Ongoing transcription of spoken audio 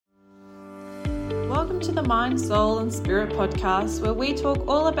welcome to the Mind, Soul and Spirit podcast, where we talk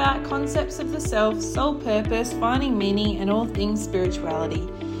all about concepts of the self, soul purpose, finding meaning and all things spirituality.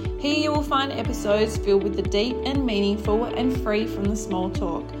 Here you will find episodes filled with the deep and meaningful and free from the small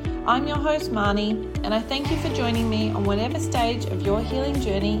talk. I'm your host Marnie, and I thank you for joining me on whatever stage of your healing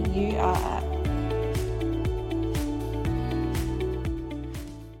journey you are at.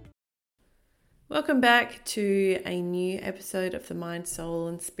 Welcome back to a new episode of the Mind, Soul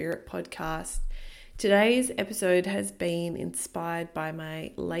and Spirit podcast. Today's episode has been inspired by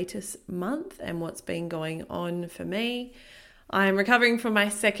my latest month and what's been going on for me. I'm recovering from my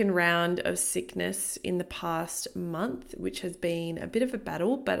second round of sickness in the past month, which has been a bit of a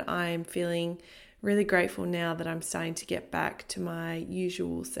battle, but I'm feeling really grateful now that I'm starting to get back to my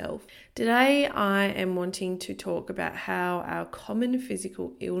usual self. Today, I am wanting to talk about how our common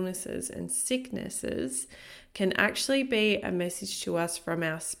physical illnesses and sicknesses can actually be a message to us from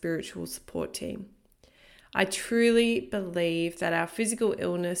our spiritual support team. I truly believe that our physical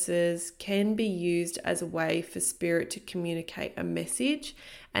illnesses can be used as a way for spirit to communicate a message,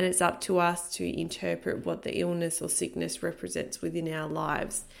 and it's up to us to interpret what the illness or sickness represents within our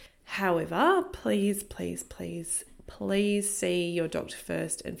lives. However, please see your doctor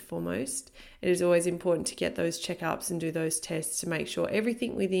first and foremost. It is always important to get those checkups and do those tests to make sure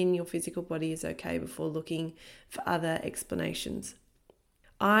everything within your physical body is okay before looking for other explanations.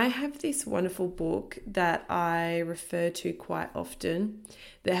 I have this wonderful book that I refer to quite often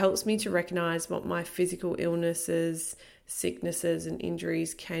that helps me to recognize what my physical illnesses, sicknesses and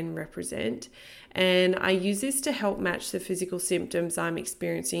injuries can represent. And I use this to help match the physical symptoms I'm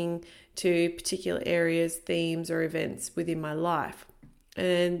experiencing to particular areas, themes or events within my life.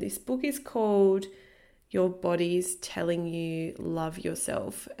 And this book is called Your Body's Telling You Love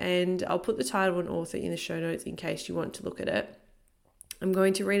Yourself. And I'll put the title and author in the show notes in case you want to look at it. I'm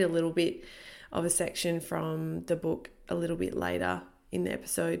going to read a little bit of a section from the book a little bit later in the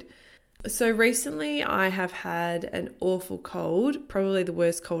episode. So recently I have had an awful cold, probably the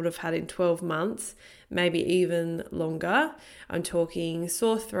worst cold I've had in 12 months, maybe even longer. I'm talking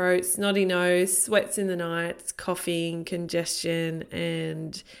sore throat, snotty nose, sweats in the nights, coughing, congestion,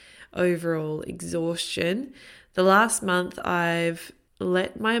 and overall exhaustion. The last month I've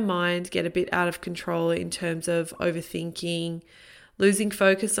let my mind get a bit out of control in terms of overthinking, losing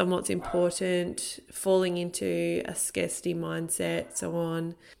focus on what's important, falling into a scarcity mindset, so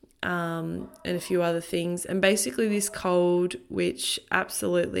on. And a few other things. And basically this cold, which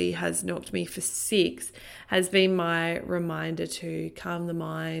absolutely has knocked me for 6, has been my reminder to calm the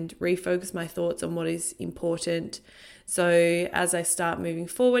mind, refocus my thoughts on what is important. So as I start moving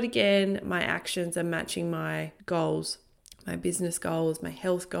forward again, my actions are matching my goals, my business goals, my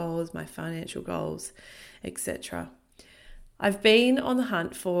health goals, my financial goals, etc. I've been on the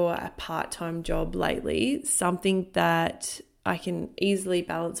hunt for a part-time job lately, something that I can easily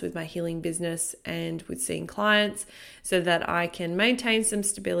balance with my healing business and with seeing clients so that I can maintain some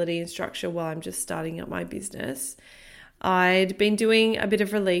stability and structure while I'm just starting up my business. I'd been doing a bit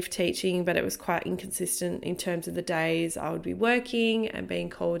of relief teaching, but it was quite inconsistent in terms of the days I would be working, and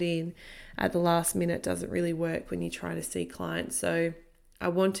being called in at the last minute doesn't really work when you're trying to see clients. So I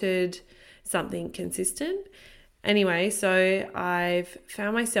wanted something consistent. Anyway, so I've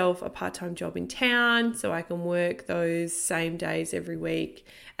found myself a part-time job in town so I can work those same days every week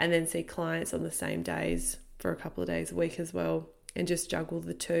and then see clients on the same days for a couple of days a week as well, and just juggle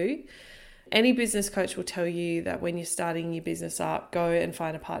the two. Any business coach will tell you that when you're starting your business up, go and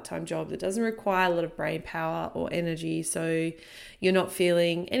find a part-time job that doesn't require a lot of brain power or energy, so you're not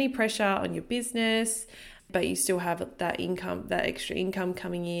feeling any pressure on your business, but you still have that income, that extra income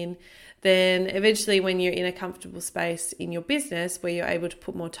coming in. Then eventually when you're in a comfortable space in your business where you're able to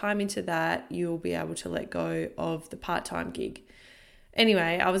put more time into that, you'll be able to let go of the part-time gig.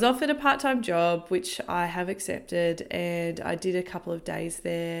 Anyway, I was offered a part-time job, which I have accepted, and I did a couple of days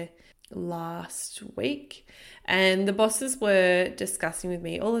there last week. And the bosses were discussing with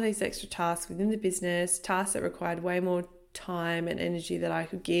me all of these extra tasks within the business, tasks that required way more time and energy that I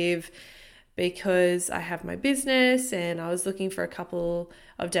could give, because I have my business, and I was looking for a couple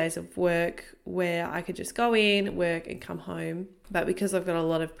of days of work where I could just go in, work and come home. But because I've got a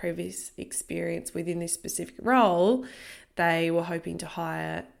lot of previous experience within this specific role, they were hoping to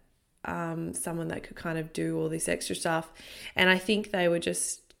hire someone that could kind of do all this extra stuff. And I think they were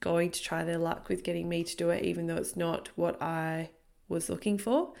just going to try their luck with getting me to do it, even though it's not what I was looking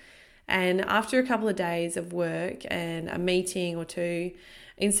for. And after a couple of days of work and a meeting or two,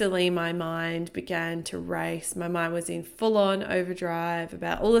 instantly my mind began to race. My mind was in full-on overdrive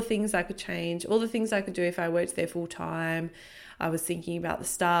about all the things I could change, all the things I could do if I worked there full-time. I was thinking about the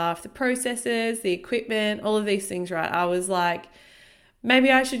staff, the processes, the equipment, all of these things, right? I was like,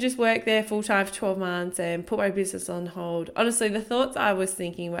 maybe I should just work there full time for 12 months and put my business on hold. Honestly, the thoughts I was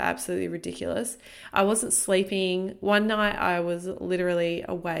thinking were absolutely ridiculous. I wasn't sleeping. One night I was literally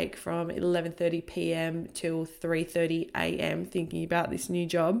awake from 11:30 p.m. till 3:30 a.m. thinking about this new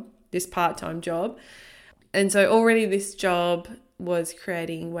job, this part-time job. And so already this job was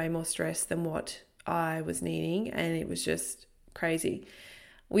creating way more stress than what I was needing, and it was just crazy.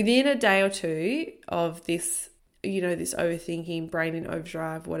 Within a day or two of this, this overthinking, brain in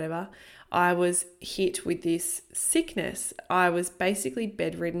overdrive, whatever, I was hit with this sickness. I was basically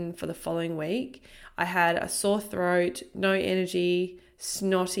bedridden for the following week. I had a sore throat, no energy,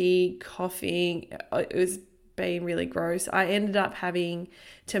 snotty, coughing. It was being really gross. I ended up having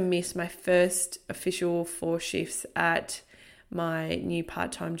to miss my first official 4 shifts at my new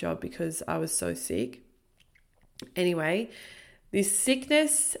part-time job because I was so sick. Anyway, this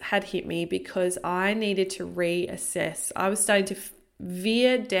sickness had hit me because I needed to reassess. I was starting to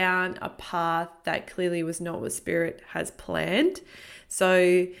veer down a path that clearly was not what Spirit has planned.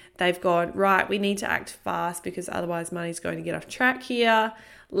 So they've gone, right, we need to act fast because otherwise Money's going to get off track here.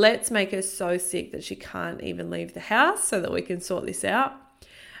 Let's make her so sick that she can't even leave the house so that we can sort this out.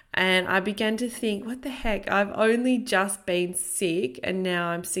 And I began to think, what the heck? I've only just been sick and now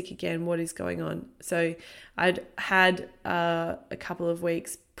I'm sick again. What is going on? So I'd had a couple of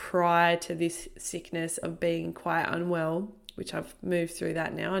weeks prior to this sickness of being quite unwell, which I've moved through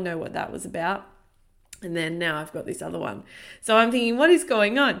that now. I know what that was about. And then now I've got this other one. So I'm thinking, what is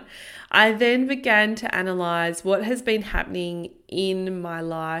going on? I then began to analyze what has been happening in my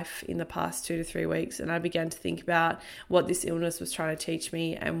life in the past 2 to 3 weeks. And I began to think about what this illness was trying to teach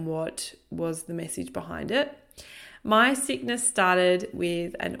me and what was the message behind it. My sickness started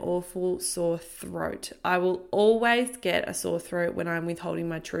with an awful sore throat. I will always get a sore throat when I'm withholding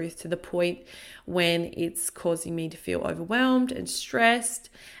my truth, to the point when it's causing me to feel overwhelmed and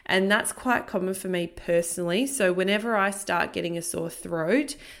stressed. And that's quite common for me personally. So whenever I start getting a sore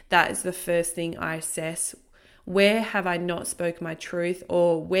throat, that is the first thing I assess. Where have I not spoken my truth,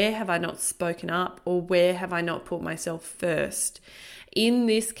 or where have I not spoken up, or where have I not put myself first? In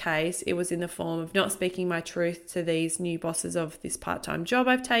this case, it was in the form of not speaking my truth to these new bosses of this part-time job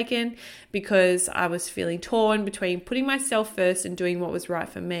I've taken, because I was feeling torn between putting myself first and doing what was right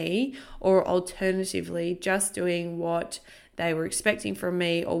for me, or alternatively just doing what they were expecting from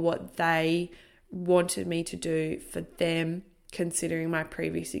me or what they wanted me to do for them, considering my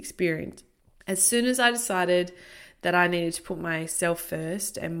previous experience. As soon as I decided that I needed to put myself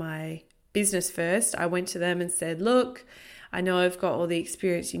first and my business first, I went to them and said, look, I know I've got all the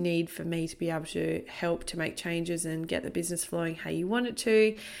experience you need for me to be able to help to make changes and get the business flowing how you want it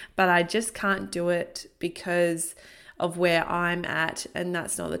to, but I just can't do it because of where I'm at, and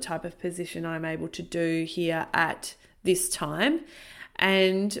that's not the type of position I'm able to do here at this time.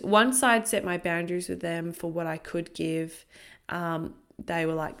 And once I'd set my boundaries with them for what I could give, they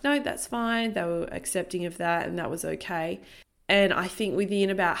were like, no, that's fine. They were accepting of that, and that was okay. And I think within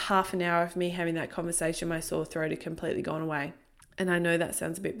about half an hour of me having that conversation, my sore throat had completely gone away. And I know that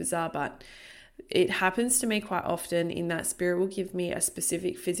sounds a bit bizarre, but it happens to me quite often, in that Spirit will give me a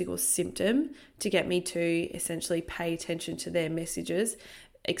specific physical symptom to get me to essentially pay attention to their messages,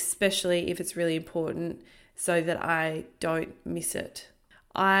 especially if it's really important, so that I don't miss it.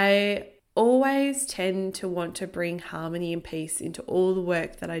 I always tend to want to bring harmony and peace into all the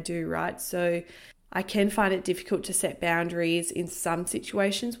work that I do, right? So I can find it difficult to set boundaries in some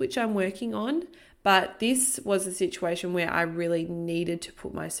situations, which I'm working on. But this was a situation where I really needed to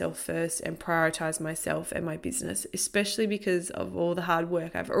put myself first and prioritize myself and my business, especially because of all the hard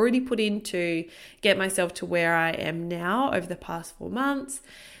work I've already put in to get myself to where I am now over the past 4 months.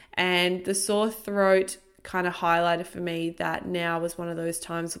 And the sore throat kind of highlighted for me that now was one of those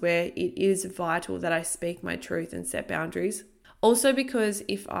times where it is vital that I speak my truth and set boundaries. Also because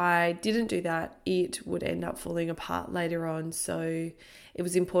if I didn't do that, it would end up falling apart later on. So it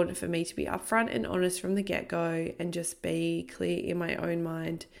was important for me to be upfront and honest from the get-go and just be clear in my own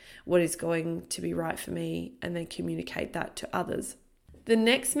mind what is going to be right for me, and then communicate that to others. The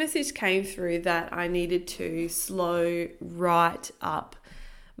next message came through that I needed to slow right up.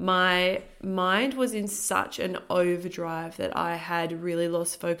 My mind was in such an overdrive that I had really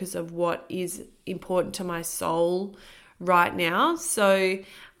lost focus of what is important to my soul right now. So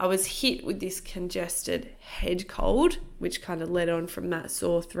I was hit with this congested head cold, which kind of led on from that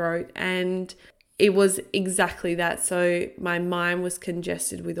sore throat. And it was exactly that. So my mind was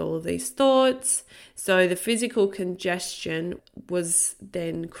congested with all of these thoughts. So the physical congestion was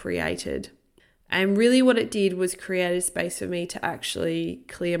then created. And really what it did was create a space for me to actually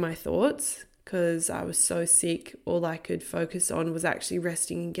clear my thoughts, because I was so sick. All I could focus on was actually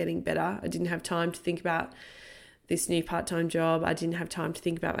resting and getting better. I didn't have time to think about this new part-time job. I didn't have time to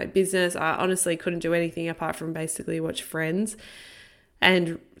think about my business. I honestly couldn't do anything apart from basically watch Friends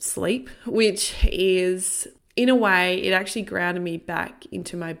and sleep, which is, in a way, it actually grounded me back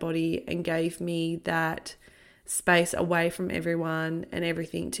into my body and gave me that space away from everyone and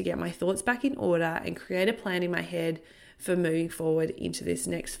everything to get my thoughts back in order and create a plan in my head for moving forward into this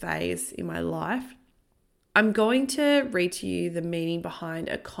next phase in my life. I'm going to read to you the meaning behind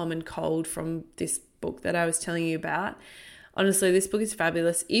a common cold from this book that I was telling you about. Honestly, this book is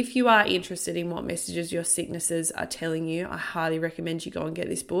fabulous. If you are interested in what messages your sicknesses are telling you, I highly recommend you go and get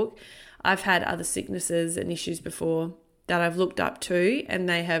this book. I've had other sicknesses and issues before that I've looked up to, and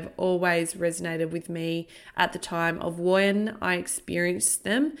they have always resonated with me at the time of when I experienced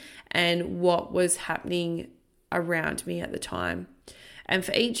them and what was happening around me at the time. And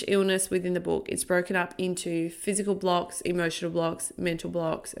for each illness within the book, it's broken up into physical blocks, emotional blocks, mental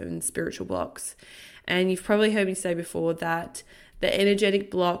blocks, and spiritual blocks. And you've probably heard me say before that the energetic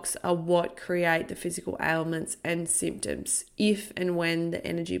blocks are what create the physical ailments and symptoms if and when the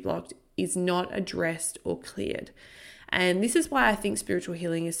energy block is not addressed or cleared. And this is why I think spiritual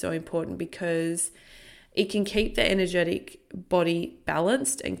healing is so important, because it can keep the energetic body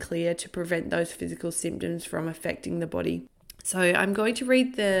balanced and clear to prevent those physical symptoms from affecting the body. So I'm going to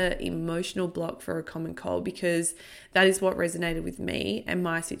read the emotional block for a common cold, because that is what resonated with me and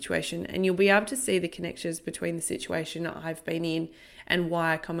my situation. And you'll be able to see the connections between the situation I've been in and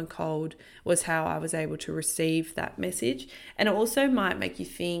why a common cold was how I was able to receive that message. And it also might make you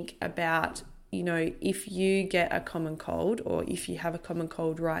think about, if you get a common cold, or if you have a common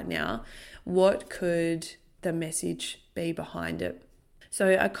cold right now, what could the message be behind it?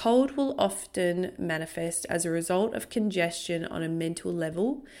 So a cold will often manifest as a result of congestion on a mental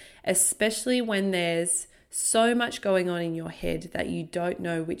level, especially when there's so much going on in your head that you don't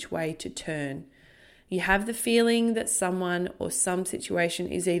know which way to turn. You have the feeling that someone or some situation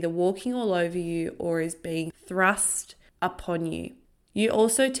is either walking all over you or is being thrust upon you. You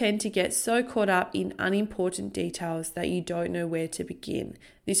also tend to get so caught up in unimportant details that you don't know where to begin.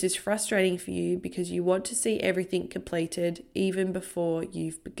 This is frustrating for you because you want to see everything completed even before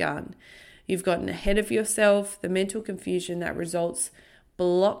you've begun. You've gotten ahead of yourself. The mental confusion that results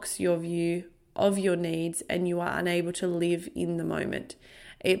blocks your view of your needs, and you are unable to live in the moment.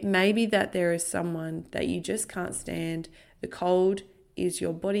 It may be that there is someone that you just can't stand. The cold is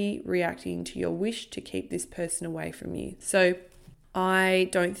your body reacting to your wish to keep this person away from you. So I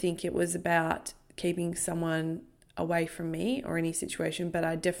don't think it was about keeping someone away from me or any situation, but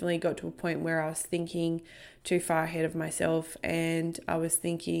I definitely got to a point where I was thinking too far ahead of myself, and I was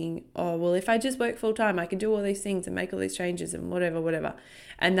thinking, oh, well, if I just work full time, I can do all these things and make all these changes and whatever.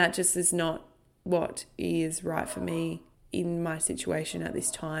 And that just is not what is right for me in my situation at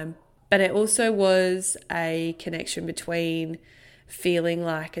this time. But it also was a connection between feeling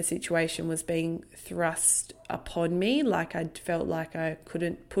like a situation was being thrust upon me, like I felt like I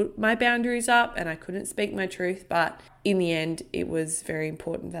couldn't put my boundaries up and I couldn't speak my truth. But in the end, it was very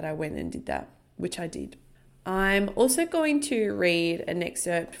important that I went and did that, which I did. I'm also going to read an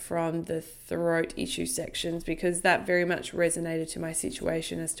excerpt from the throat issue sections, because that very much resonated to my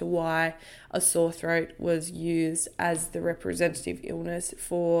situation as to why a sore throat was used as the representative illness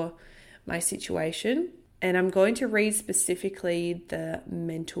for my situation. And I'm going to read specifically the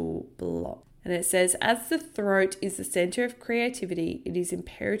mental block. And it says, as the throat is the center of creativity, it is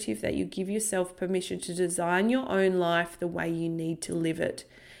imperative that you give yourself permission to design your own life the way you need to live it.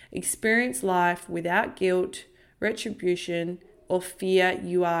 Experience life without guilt, retribution, or fear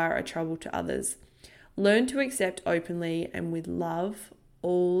you are a trouble to others. Learn to accept openly and with love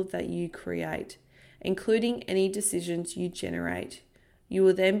all that you create, including any decisions you generate. You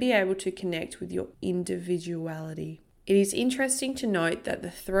will then be able to connect with your individuality. It is interesting to note that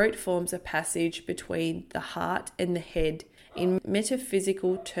the throat forms a passage between the heart and the head. In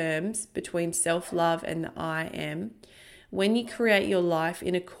metaphysical terms, between self-love and the I am. When you create your life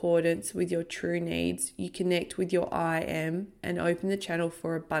in accordance with your true needs, you connect with your I am and open the channel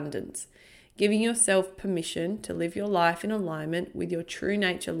for abundance. Giving yourself permission to live your life in alignment with your true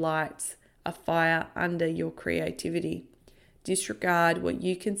nature lights a fire under your creativity. Disregard what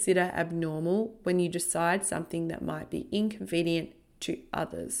you consider abnormal when you decide something that might be inconvenient to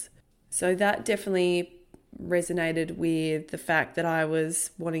others. So that definitely resonated with the fact that I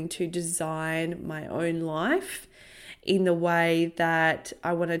was wanting to design my own life in the way that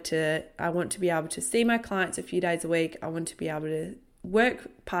I want to be able to see my clients a few days a week. I want to be able to work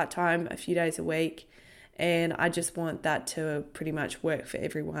part-time a few days a week, and I just want that to pretty much work for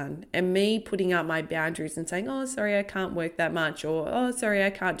everyone. And me putting up my boundaries and saying, oh, sorry, I can't work that much, or, oh, sorry, I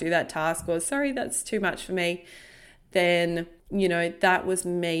can't do that task, or sorry, that's too much for me, then, that was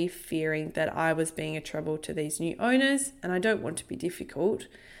me fearing that I was being a trouble to these new owners, and I don't want to be difficult.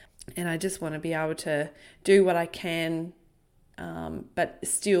 And I just want to be able to do what I can, but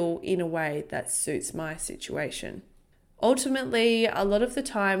still in a way that suits my situation. Ultimately, a lot of the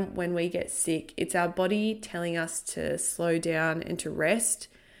time when we get sick, it's our body telling us to slow down and to rest.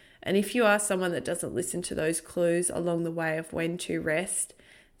 And if you are someone that doesn't listen to those clues along the way of when to rest,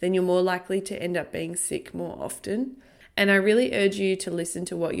 then you're more likely to end up being sick more often. And I really urge you to listen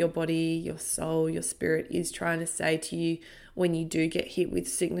to what your body, your soul, your spirit is trying to say to you when you do get hit with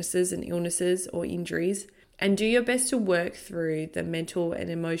sicknesses and illnesses or injuries. And do your best to work through the mental and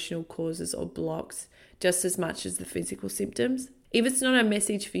emotional causes or blocks just as much as the physical symptoms. If it's not a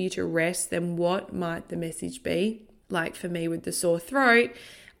message for you to rest, then what might the message be? Like for me with the sore throat,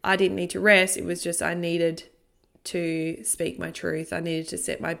 I didn't need to rest. It was just I needed to speak my truth. I needed to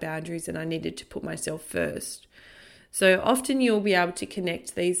set my boundaries, and I needed to put myself first. So often you'll be able to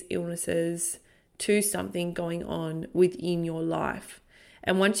connect these illnesses to something going on within your life.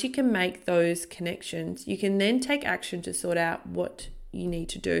 And once you can make those connections, you can then take action to sort out what you need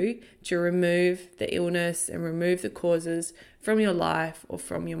to do to remove the illness and remove the causes from your life or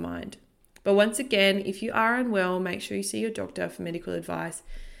from your mind. But once again, if you are unwell, make sure you see your doctor for medical advice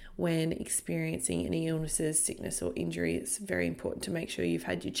when experiencing any illnesses, sickness or injury. It's very important to make sure you've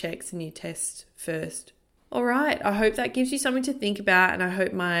had your checks and your tests first. All right, I hope that gives you something to think about, and I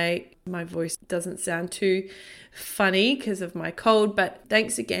hope my voice doesn't sound too funny because of my cold, but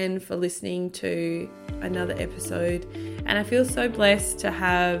thanks again for listening to another episode, and I feel so blessed to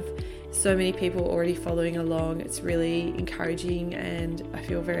have so many people already following along. It's really encouraging, and I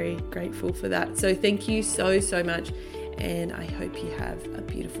feel very grateful for that. So thank you so much, and I hope you have a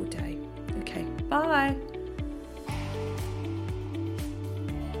beautiful day. Okay, bye.